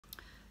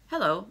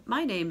Hello,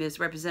 my name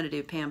is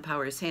Representative Pam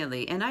Powers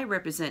Hanley, and I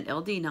represent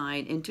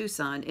LD9 in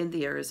Tucson in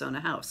the Arizona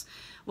House.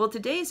 Well,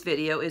 today's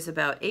video is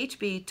about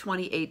HB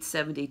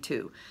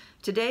 2872.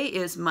 Today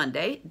is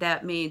Monday.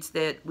 That means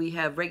that we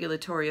have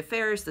regulatory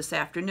affairs this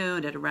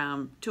afternoon at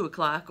around 2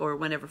 o'clock or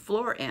whenever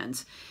floor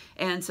ends.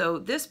 And so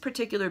this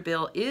particular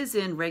bill is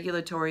in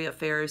regulatory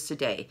affairs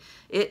today.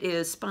 It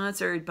is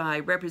sponsored by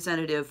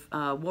Representative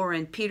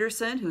Warren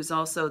Petersen, who's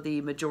also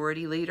the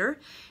Majority Leader,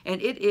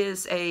 and it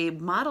is a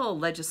model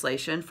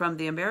legislation from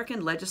the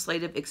American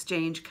Legislative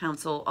Exchange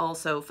Council,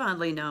 also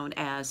fondly known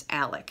as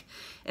ALEC.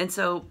 And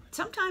so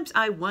sometimes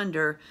I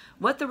wonder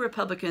what the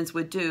Republicans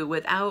would do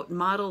without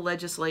model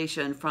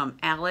legislation from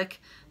ALEC,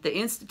 the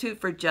Institute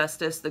for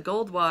Justice, the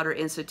Goldwater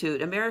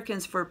Institute,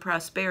 Americans for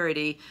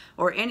Prosperity,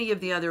 or any of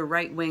the other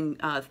right-wing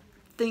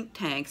think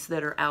tanks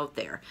that are out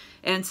there.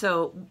 And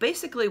so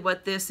basically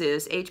what this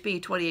is,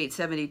 HB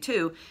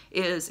 2872,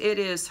 it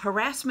is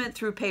harassment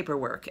through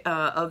paperwork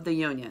of the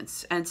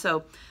unions. And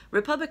so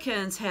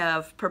Republicans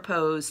have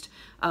proposed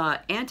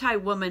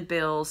anti-woman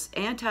bills,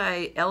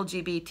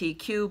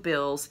 anti-LGBTQ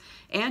bills,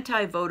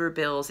 anti-voter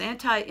bills,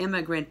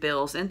 anti-immigrant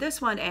bills, and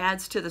this one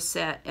adds to the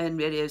set, and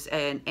it is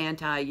an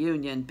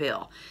anti-union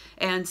bill.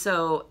 And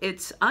so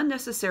it's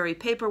unnecessary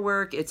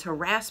paperwork, it's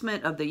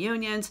harassment of the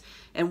unions.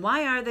 And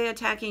why are they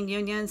attacking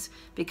unions?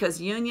 Because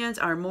unions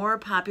are more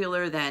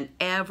popular than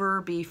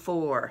ever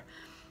before.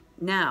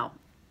 Now,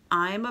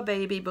 I'm a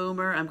baby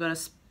boomer. I'm going to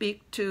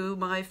speak to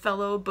my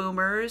fellow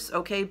boomers.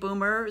 Okay,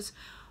 boomers,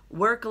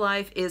 work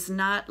life is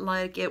not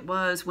like it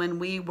was when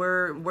we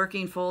were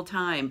working full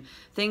time.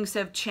 Things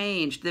have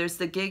changed. There's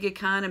the gig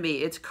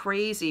economy. It's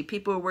crazy.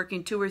 People are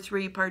working 2 or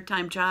 3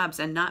 part-time jobs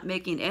and not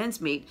making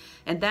ends meet.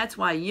 And that's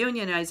why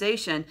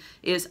unionization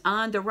is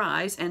on the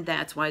rise, and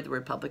that's why the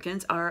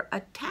Republicans are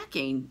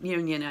attacking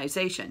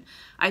unionization.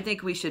 I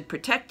think we should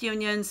protect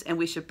unions and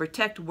we should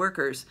protect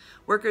workers.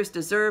 Workers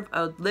deserve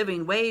a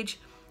living wage.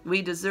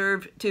 We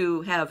deserve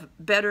to have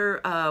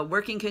better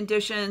working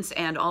conditions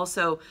and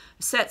also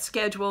set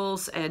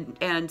schedules.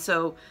 And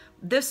so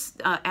this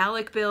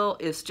ALEC bill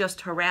is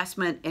just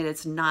harassment, and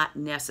it's not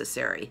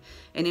necessary.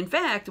 And in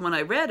fact, when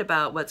I read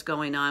about what's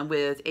going on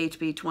with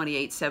HB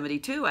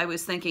 2872, I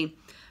was thinking,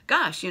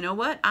 gosh, you know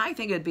what? I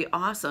think it'd be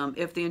awesome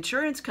if the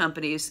insurance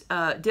companies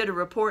did a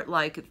report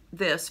like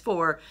this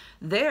for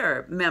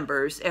their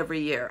members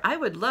every year. I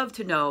would love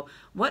to know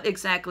what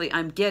exactly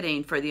I'm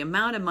getting for the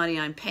amount of money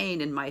I'm paying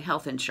in my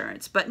health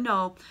insurance. But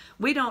no,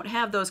 we don't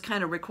have those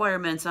kind of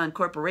requirements on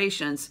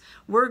corporations.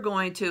 We're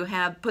going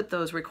to put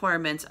those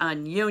requirements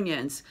on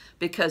unions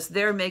because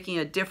they're making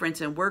a difference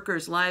in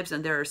workers' lives,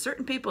 and there are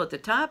certain people at the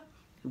top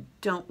who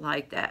don't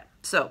like that.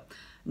 So,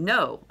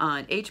 no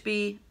on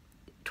HB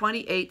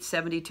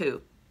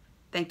 2872.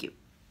 Thank you.